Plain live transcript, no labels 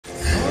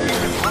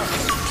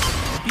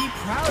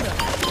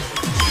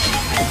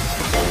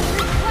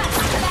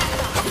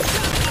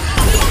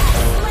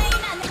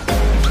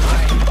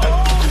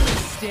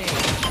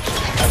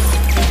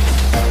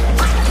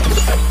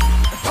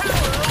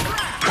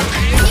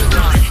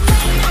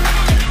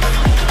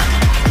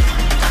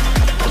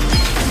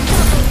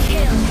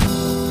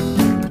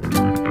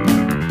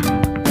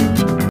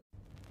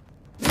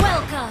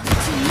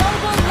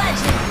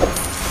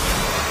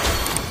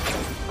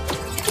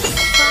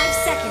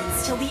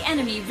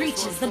enemy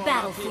reaches the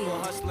battlefield.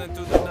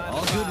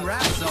 All good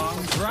rap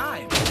songs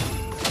rhyme.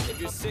 If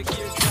you're sick of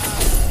your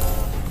job,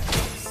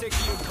 sick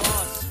of your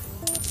boss,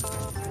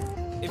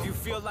 if you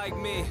feel like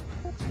me,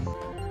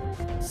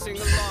 sing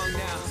along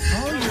now.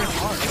 Follow your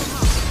heart.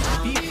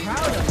 Be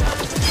proud of it.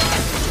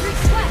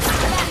 Request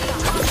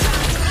backup.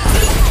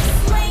 He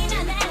has slain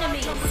an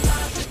enemy.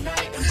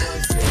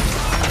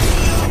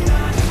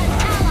 An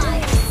ally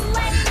has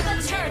slain the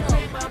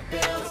turtle.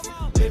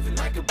 Living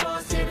like a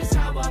boss, it is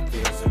how I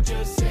feel. So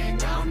just sing.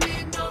 I don't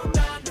need no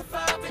 9 to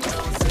 5 and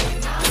don't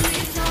sing. I don't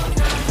need no 9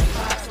 to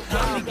 5. So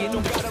I'm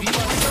beginning to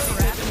feel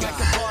living like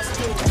a boss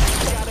too.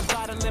 Got a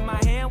bottle in my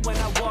hand when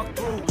I walk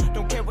through.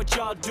 Don't care what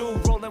y'all do,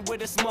 rolling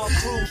with a small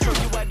crew. Show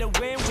you how to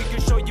win, we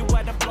can show you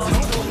how to blow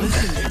through.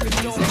 If it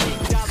don't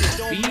make dollars,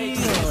 don't make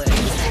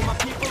sense. For my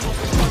people who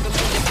can struggle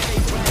in the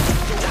state rent.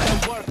 Don't wanna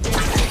work,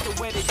 baby, take the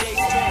way that they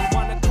spend.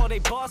 Wanna call they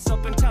boss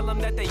up and tell them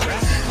that they ain't.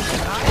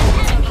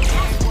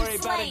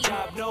 About a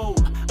job, no.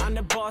 I'm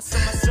the boss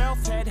of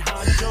myself, head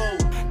honcho.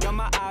 Got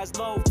my eyes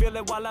low, feel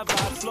it while I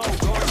vibe slow.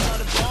 Going to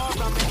the bar,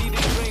 I'ma eat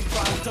a drink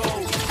pronto.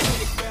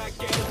 Kick back,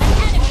 get it.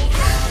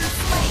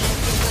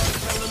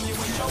 Enemy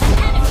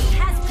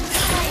has been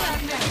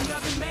slain.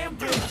 Another man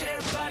rich,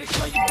 everybody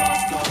call you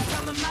boss, go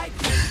tell them like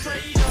this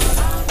straight up. I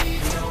don't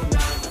need no 9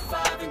 to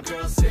 5 and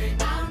girls sing.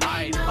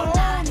 I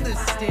own the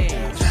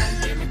stage.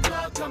 In the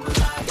club, come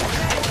alive.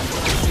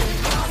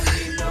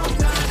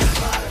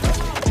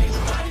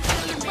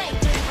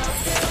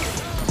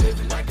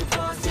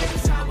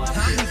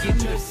 I'm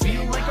beginning to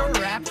feel like a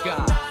rap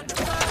god. Launch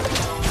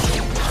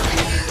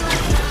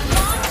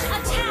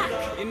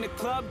attack. In the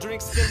club,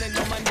 drinks spilling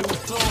on my new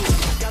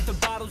clothes. Got the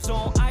bottles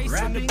on ice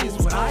and the Rapping is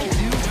booze what I cold.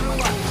 do for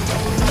life.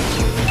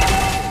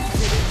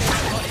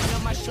 Button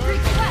on my shirt,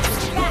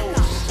 Request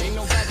backup. ain't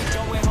nobody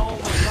going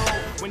home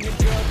alone. When your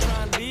girl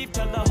try and leave,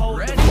 tell her hold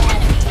Ready. the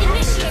phone.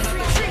 Initiate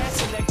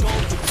retreat. And let go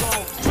of the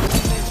phone.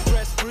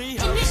 Stress-free,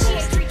 how it's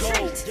Initiate supposed to go.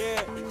 retreat.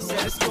 Yeah,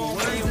 said it's gonna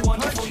be a Words and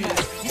wonderful punches. night.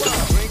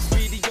 Drinks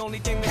be the only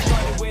thing that's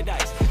started with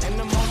ice. And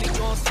I'm only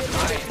gonna sit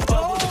right I and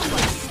bubble the own the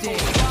price.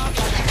 stage.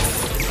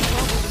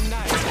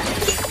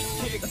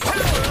 Kick The power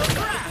of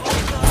rap.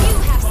 You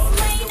have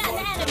slain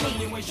an enemy.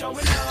 you ain't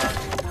showing up.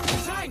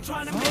 'Cause I ain't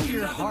trying to Follow make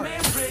your another heart.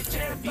 man rich.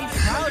 Everybody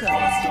proud of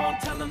it. gon'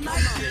 tell them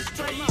like this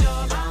straight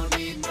up. I don't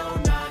need no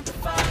 9 to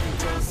 5 and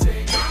girls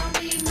sing. I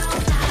don't need no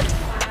 9 to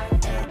 5.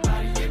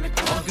 Everybody in the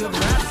club. All good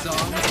rap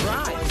songs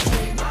rhyme.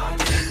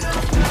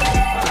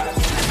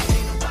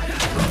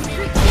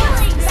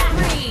 Killing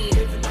spree.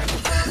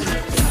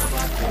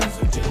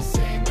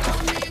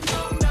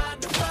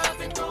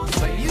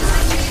 But you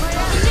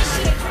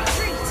Initiate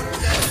retreat.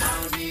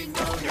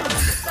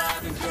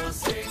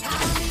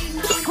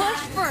 Push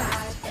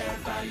first.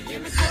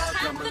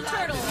 Attack the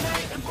turtle.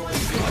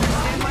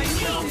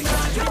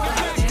 Shut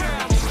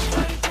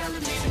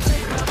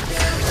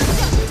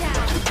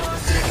down.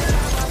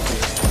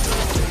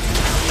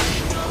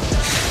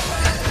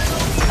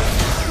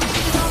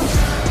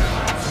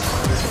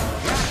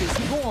 rap is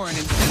born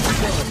in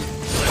sensibility.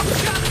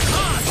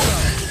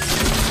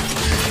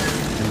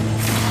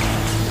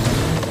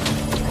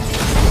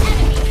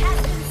 Enemy has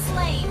been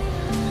slain.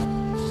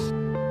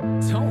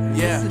 Don't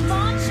Yeah. listen.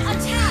 Launch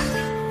attack.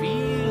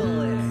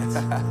 Feel it.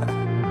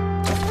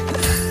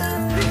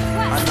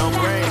 Request I know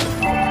backup. Brain.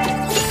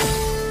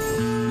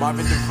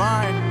 Marvin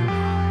Divine.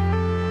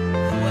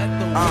 Let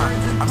the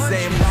words and I'm punches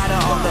saying bye to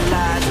all the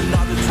lies and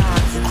all the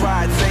times you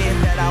cried, saying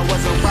that I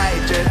wasn't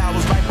right, yet I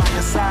was right by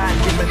your side.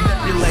 You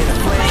manipulator,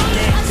 playing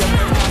games, you're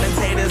with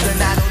commentators, and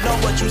I don't know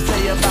what you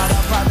say about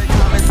our private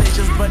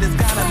conversations, but it's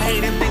got them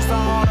hating. Thanks to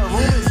all the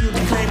rumors you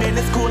be claiming.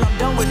 It's cool, I'm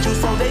done with you,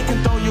 so they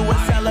can throw you a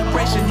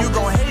celebration. You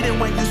gon' hate it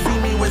when you see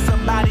me with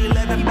somebody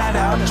living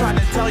better. I'm trying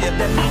to tell you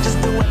that me just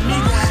doing me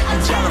gon' have you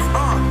jealous.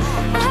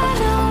 I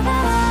know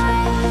that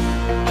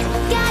I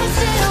gotta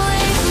stay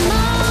away from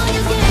all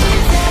your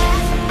games.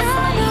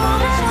 I know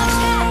that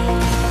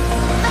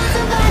find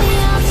somebody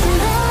else to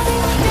love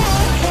you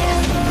back.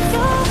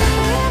 You're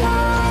very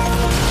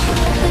alive.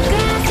 The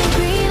grass is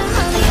greener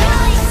on the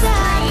other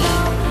side.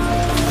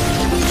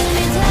 You did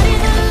me dirty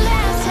the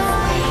last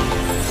time,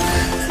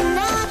 so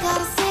now I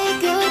gotta say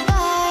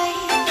goodbye.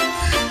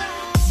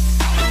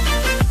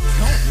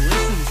 Don't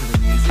listen to the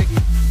music.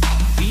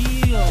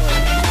 Feel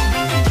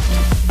it.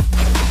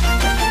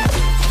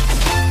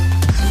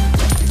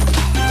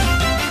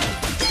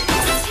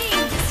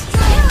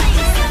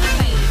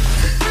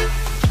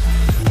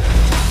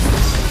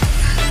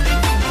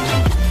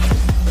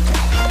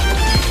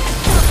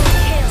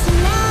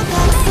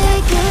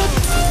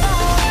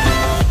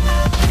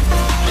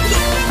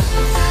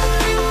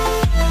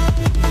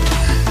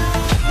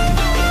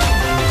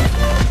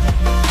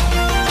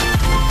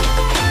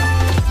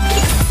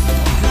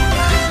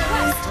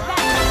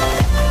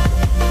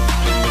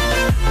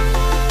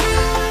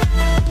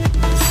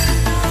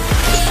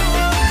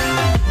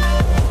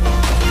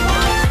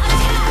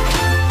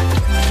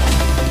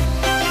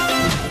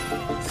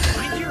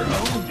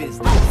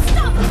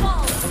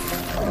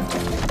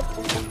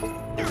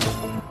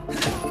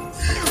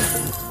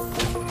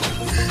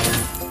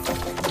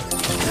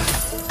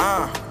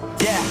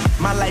 Yeah,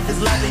 my life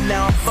is lovely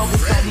now, I'm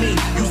focused on me.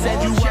 You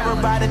said you were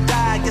about to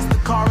die, I guess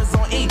the car is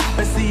on E.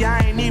 But see, I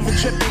ain't even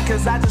tripping,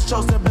 cause I just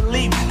chose to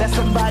believe that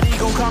somebody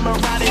gon' come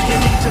around and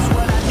give me just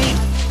what I need.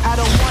 I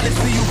don't wanna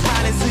see you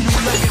crying, see you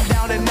looking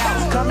down and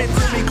out, coming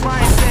to me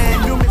crying